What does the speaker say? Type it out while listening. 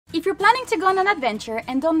If you're planning to go on an adventure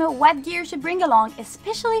and don't know what gear you should bring along,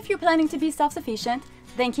 especially if you're planning to be self-sufficient,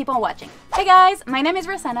 then keep on watching. Hey guys, my name is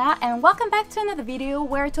Rosanna and welcome back to another video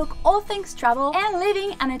where I talk all things travel and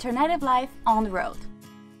living an alternative life on the road.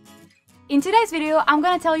 In today's video, I'm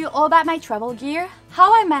gonna tell you all about my travel gear,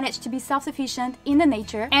 how I managed to be self-sufficient in the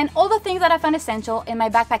nature, and all the things that I found essential in my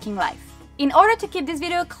backpacking life. In order to keep this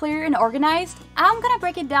video clear and organized, I'm gonna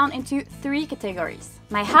break it down into 3 categories: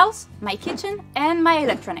 my house, my kitchen, and my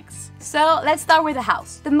electronics. So let's start with the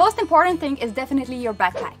house. The most important thing is definitely your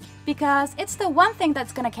backpack, because it's the one thing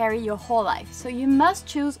that's gonna carry your whole life, so you must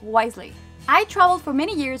choose wisely. I traveled for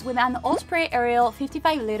many years with an Osprey Ariel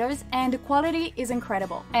 55 liters and the quality is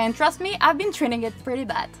incredible. And trust me, I've been treating it pretty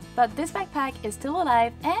bad. But this backpack is still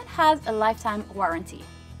alive and has a lifetime warranty.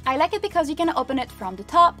 I like it because you can open it from the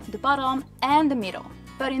top, the bottom, and the middle.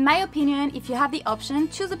 But in my opinion, if you have the option,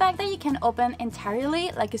 choose a bag that you can open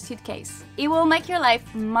entirely like a suitcase. It will make your life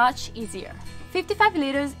much easier. 55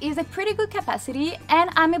 liters is a pretty good capacity and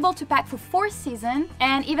I'm able to pack for 4 seasons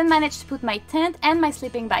and even manage to put my tent and my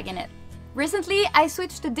sleeping bag in it. Recently, I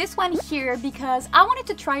switched to this one here because I wanted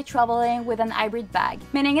to try traveling with an hybrid bag,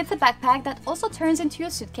 meaning it's a backpack that also turns into a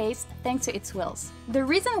suitcase thanks to its wheels. The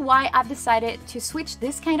reason why I've decided to switch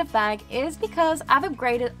this kind of bag is because I've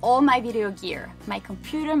upgraded all my video gear, my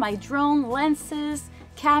computer, my drone, lenses,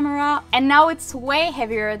 camera, and now it's way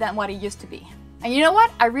heavier than what it used to be. And you know what?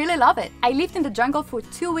 I really love it. I lived in the jungle for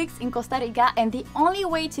 2 weeks in Costa Rica and the only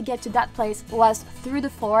way to get to that place was through the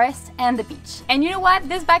forest and the beach. And you know what?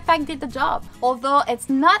 This backpack did the job. Although it's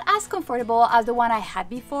not as comfortable as the one I had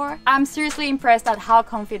before, I'm seriously impressed at how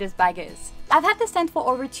comfy this bag is. I've had this tent for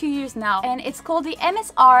over 2 years now and it's called the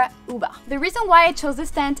MSR Uba. The reason why I chose this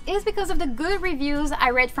tent is because of the good reviews I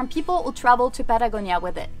read from people who traveled to Patagonia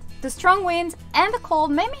with it. The strong winds and the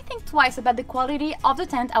cold made me think twice about the quality of the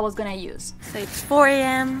tent I was gonna use. So it's 4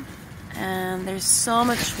 AM and there's so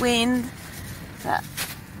much wind that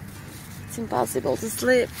it's impossible to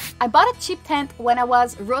sleep. I bought a cheap tent when I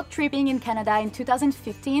was road tripping in Canada in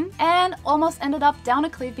 2015 and almost ended up down a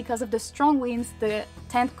cliff because of the strong winds the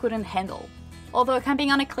tent couldn't handle. Although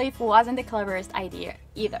camping on a cliff wasn't the cleverest idea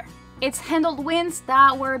either. It's handled winds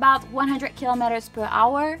that were about 100 kilometers per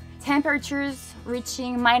hour, temperatures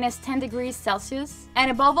reaching minus 10 degrees Celsius, and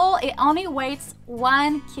above all, it only weighs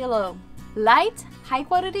 1 kilo. Light, high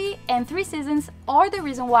quality, and 3 seasons are the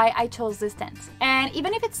reason why I chose this tent. And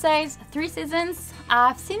even if it says 3 seasons,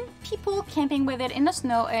 I've seen people camping with it in the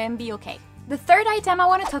snow and be okay. The third item I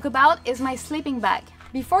want to talk about is my sleeping bag.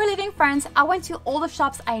 Before leaving France, I went to all the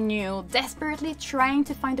shops I knew, desperately trying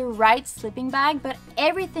to find the right sleeping bag, but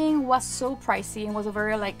everything was so pricey and was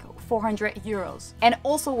over like 400 euros, and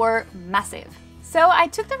also were massive. So I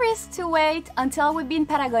took the risk to wait until we'd be in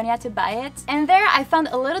Patagonia to buy it, and there I found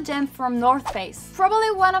a little gem from North Face,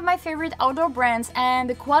 probably one of my favorite outdoor brands, and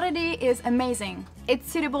the quality is amazing.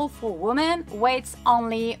 It's suitable for women, weighs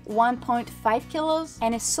only 1.5 kilos,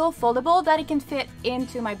 and is so foldable that it can fit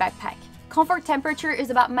into my backpack. Comfort temperature is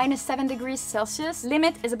about minus 7 degrees Celsius,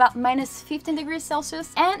 limit is about minus 15 degrees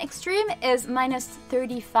Celsius, and extreme is minus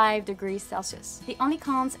 35 degrees Celsius. The only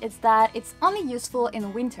cons is that it's only useful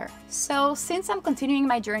in winter. So since I'm continuing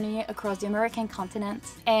my journey across the American continent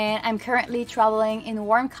and I'm currently traveling in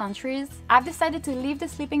warm countries, I've decided to leave the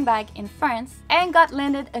sleeping bag in France and got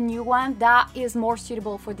landed a new one that is more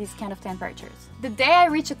suitable for these kind of temperatures. The day I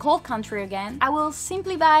reach a cold country again, I will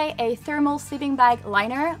simply buy a thermal sleeping bag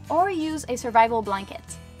liner or use a survival blanket.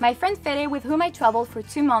 My friend Fede, with whom I traveled for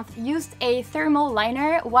 2 months, used a thermal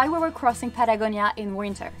liner while we were crossing Patagonia in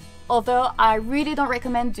winter. Although I really don't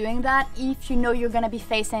recommend doing that if you know you're gonna be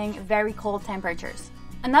facing very cold temperatures.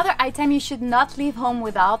 Another item you should not leave home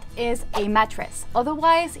without is a mattress,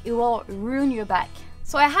 otherwise it will ruin your back.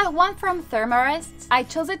 So I had one from Thermarest. I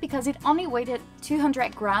chose it because it only weighed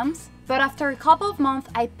 200 grams, but after a couple of months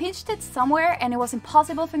I pinched it somewhere and it was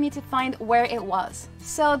impossible for me to find where it was.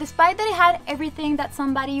 So despite that it had everything that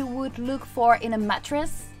somebody would look for in a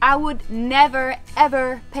mattress, I would never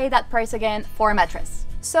ever pay that price again for a mattress.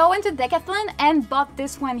 So I went to Decathlon and bought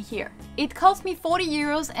this one here. It cost me 40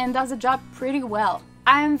 euros and does the job pretty well.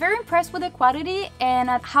 I'm very impressed with the quality and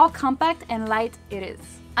at how compact and light it is.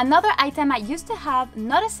 Another item I used to have,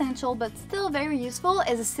 not essential but still very useful,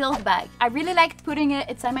 is a silk bag. I really liked putting it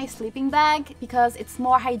inside my sleeping bag because it's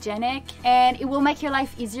more hygienic and it will make your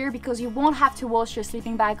life easier because you won't have to wash your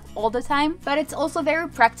sleeping bag all the time. But it's also very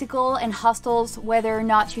practical in hostels whether or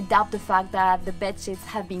not you doubt the fact that the bed sheets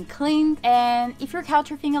have been cleaned, and if you're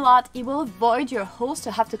couch surfing a lot, it will avoid your host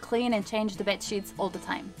to have to clean and change the bed sheets all the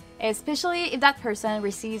time, especially if that person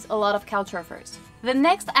receives a lot of couch surfers. The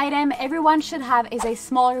next item everyone should have is a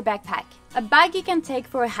smaller backpack. A bag you can take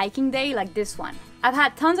for a hiking day like this one. I've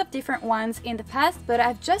had tons of different ones in the past, but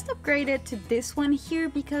I've just upgraded to this one here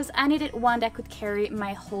because I needed one that could carry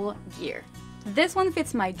my whole gear. This one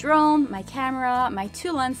fits my drone, my camera, my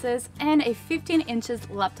 2 lenses, and a 15 inches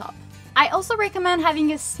laptop. I also recommend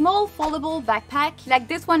having a small foldable backpack like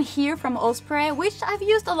this one here from Osprey, which I've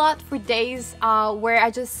used a lot for days where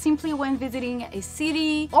I just simply went visiting a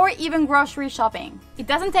city or even grocery shopping. It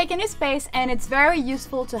doesn't take any space and it's very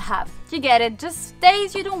useful to have. You get it, just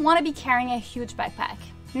days you don't want to be carrying a huge backpack.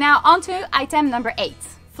 Now on to item number 8.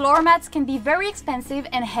 Floor mats can be very expensive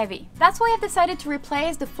and heavy. That's why I've decided to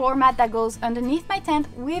replace the floor mat that goes underneath my tent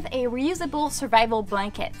with a reusable survival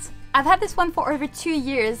blanket. I've had this one for over 2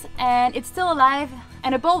 years and it's still alive,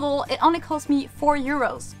 and above all, it only cost me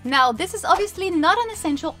 €4. Now, this is obviously not an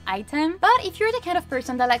essential item, but if you're the kind of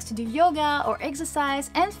person that likes to do yoga or exercise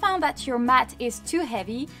and found that your mat is too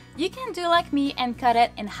heavy, you can do like me and cut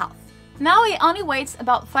it in half. Now it only weighs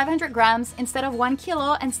about 500 grams instead of 1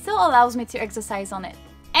 kilo and still allows me to exercise on it.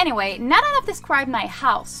 Anyway, now that I've described my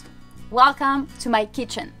house, welcome to my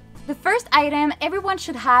kitchen. The first item everyone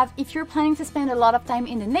should have if you're planning to spend a lot of time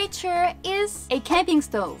in the nature is a camping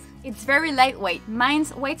stove. It's very lightweight. Mine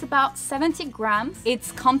weighs about 70 grams.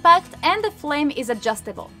 It's compact and the flame is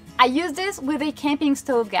adjustable. I use this with a camping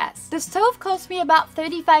stove gas. The stove cost me about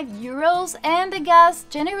 €35 and the gas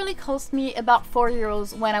generally cost me about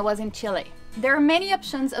 €4 when I was in Chile. There are many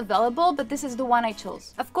options available, but this is the one I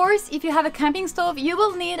chose. Of course, if you have a camping stove, you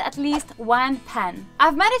will need at least 1 pan.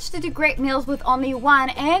 I've managed to do great meals with only one,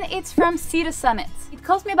 and it's from Sea to Summit. It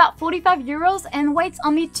cost me about €45 and weighs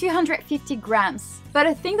only 250 grams. But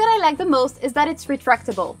the thing that I like the most is that it's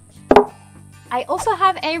retractable. I also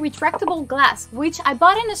have a retractable glass, which I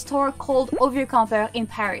bought in a store called Au Vieux Camper in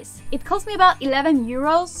Paris. It cost me about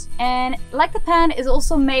 €11, and like the pan, is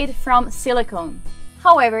also made from silicone.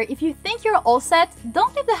 However, if you think you're all set,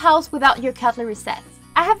 don't leave the house without your cutlery set.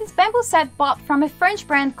 I have this bamboo set bought from a French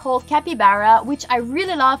brand called Capybara, which I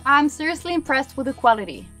really love. I'm seriously impressed with the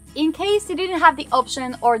quality. In case you didn't have the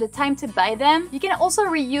option or the time to buy them, you can also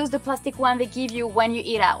reuse the plastic one they give you when you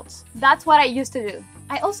eat out. That's what I used to do.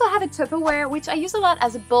 I also have a Tupperware, which I use a lot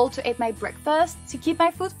as a bowl to eat my breakfast, to keep my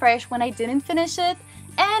food fresh when I didn't finish it,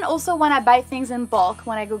 and also when I buy things in bulk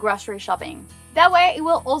when I go grocery shopping. That way, it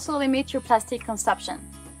will also limit your plastic consumption.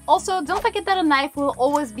 Also, don't forget that a knife will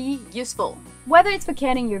always be useful. Whether it's for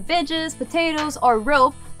cutting your veggies, potatoes, or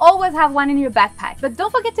rope, always have one in your backpack. But don't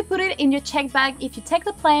forget to put it in your check bag if you take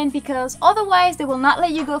the plane, because otherwise they will not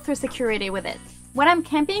let you go through security with it. When I'm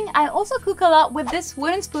camping, I also cook a lot with this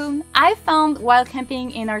wooden spoon I found while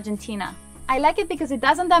camping in Argentina. I like it because it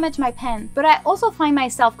doesn't damage my pan, but I also find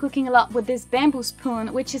myself cooking a lot with this bamboo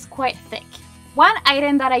spoon, which is quite thick. One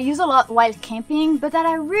item that I use a lot while camping, but that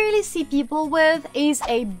I rarely see people with, is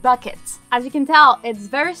a bucket. As you can tell, it's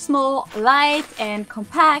very small, light, and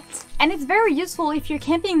compact, and it's very useful if you're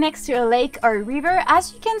camping next to a lake or a river,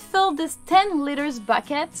 as you can fill this 10 liters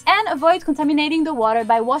bucket and avoid contaminating the water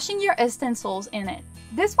by washing your utensils in it.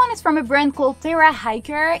 This one is from a brand called Terra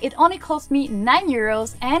Hiker. It only cost me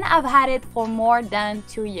 €9 and I've had it for more than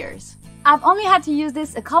 2 years. I've only had to use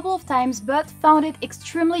this a couple of times, but found it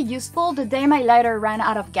extremely useful the day my lighter ran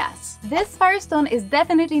out of gas. This Firestone is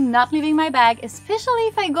definitely not leaving my bag, especially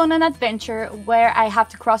if I go on an adventure where I have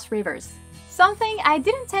to cross rivers. Something I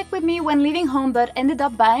didn't take with me when leaving home but ended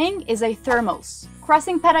up buying is a thermos.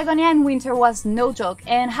 Crossing Patagonia in winter was no joke,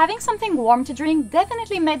 and having something warm to drink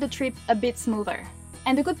definitely made the trip a bit smoother.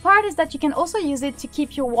 And the good part is that you can also use it to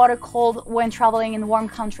keep your water cold when traveling in warm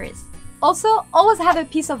countries. Also, always have a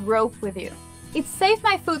piece of rope with you. It saved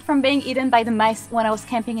my food from being eaten by the mice when I was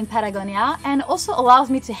camping in Patagonia, and also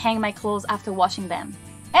allows me to hang my clothes after washing them.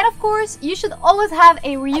 And of course, you should always have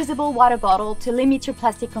a reusable water bottle to limit your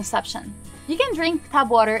plastic consumption. You can drink tap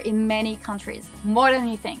water in many countries, more than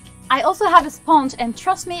you think. I also have a sponge, and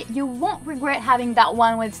trust me, you won't regret having that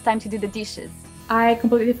one when it's time to do the dishes. I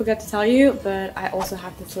completely forgot to tell you, but I also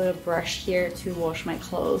have this little brush here to wash my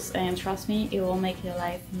clothes, and trust me, it will make your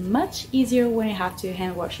life much easier when you have to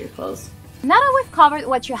hand wash your clothes. Now that we've covered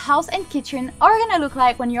what your house and kitchen are gonna look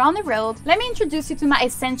like when you're on the road, let me introduce you to my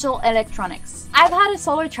essential electronics. I've had a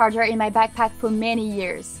solar charger in my backpack for many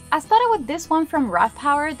years. I started with this one from Rav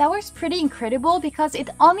Power that works pretty incredible because it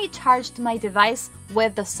only charged my device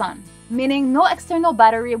with the sun, meaning no external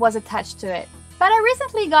battery was attached to it. But I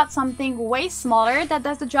recently got something way smaller that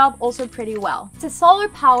does the job also pretty well. It's a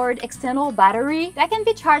solar-powered external battery that can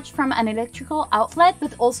be charged from an electrical outlet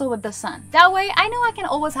but also with the sun. That way, I know I can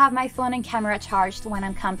always have my phone and camera charged when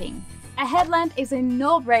I'm camping. A headlamp is a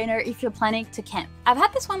no-brainer if you're planning to camp. I've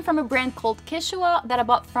had this one from a brand called Quechua that I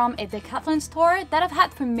bought from a Decathlon store that I've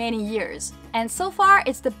had for many years. And so far,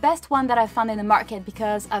 it's the best one that I've found in the market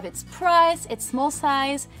because of its price, its small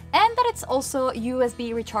size, and that it's also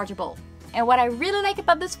USB rechargeable. And what I really like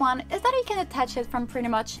about this one is that you can attach it from pretty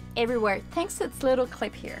much everywhere thanks to its little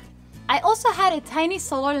clip here. I also had a tiny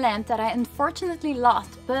solar lamp that I unfortunately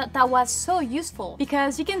lost, but that was so useful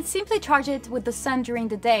because you can simply charge it with the sun during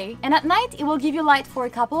the day, and at night it will give you light for a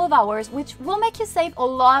couple of hours, which will make you save a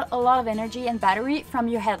lot of energy and battery from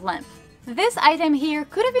your headlamp. This item here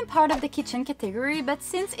could have been part of the kitchen category, but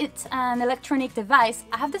since it's an electronic device,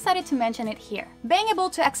 I have decided to mention it here. Being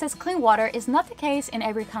able to access clean water is not the case in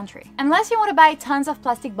every country. Unless you want to buy tons of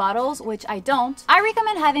plastic bottles, which I don't, I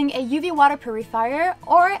recommend having a UV water purifier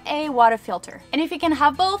or a water filter. And if you can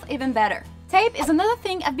have both, even better. Tape is another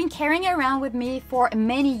thing I've been carrying around with me for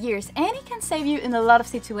many years, and it can save you in a lot of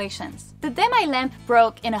situations. The day my lamp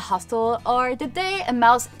broke in a hostel, or the day a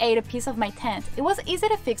mouse ate a piece of my tent, it was easy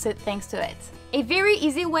to fix it thanks to it. A very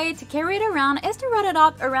easy way to carry it around is to wrap it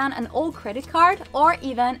up around an old credit card or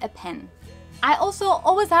even a pen. I also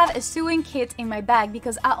always have a sewing kit in my bag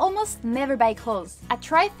because I almost never buy clothes. I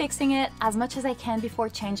try fixing it as much as I can before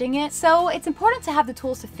changing it, so it's important to have the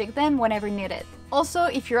tools to fix them whenever needed. Also,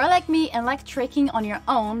 if you're like me and like trekking on your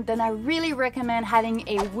own, then I really recommend having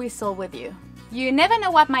a whistle with you. You never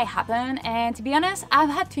know what might happen, and to be honest, I've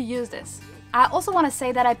had to use this. I also want to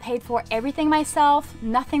say that I paid for everything myself,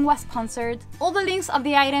 nothing was sponsored. All the links of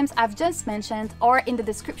the items I've just mentioned are in the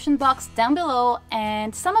description box down below,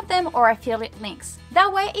 and some of them are affiliate links.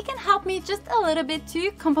 That way it can help me just a little bit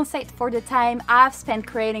to compensate for the time I've spent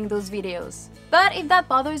creating those videos. But if that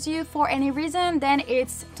bothers you for any reason, then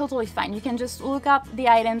it's totally fine. You can just look up the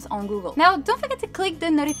items on Google. Now, don't forget to click the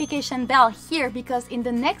notification bell here because in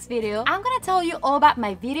the next video, I'm gonna tell you all about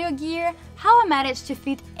my video gear, how I managed to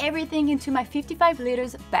fit everything into my 55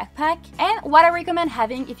 liters backpack, and what I recommend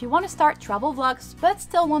having if you want to start travel vlogs but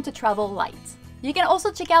still want to travel light. You can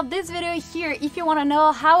also check out this video here if you want to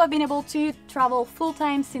know how I've been able to travel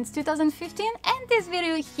full-time since 2015, and this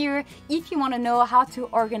video here if you want to know how to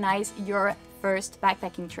organize your first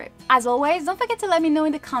backpacking trip. As always, don't forget to let me know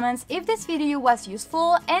in the comments if this video was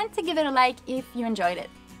useful and to give it a like if you enjoyed it.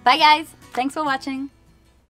 Bye guys! Thanks for watching!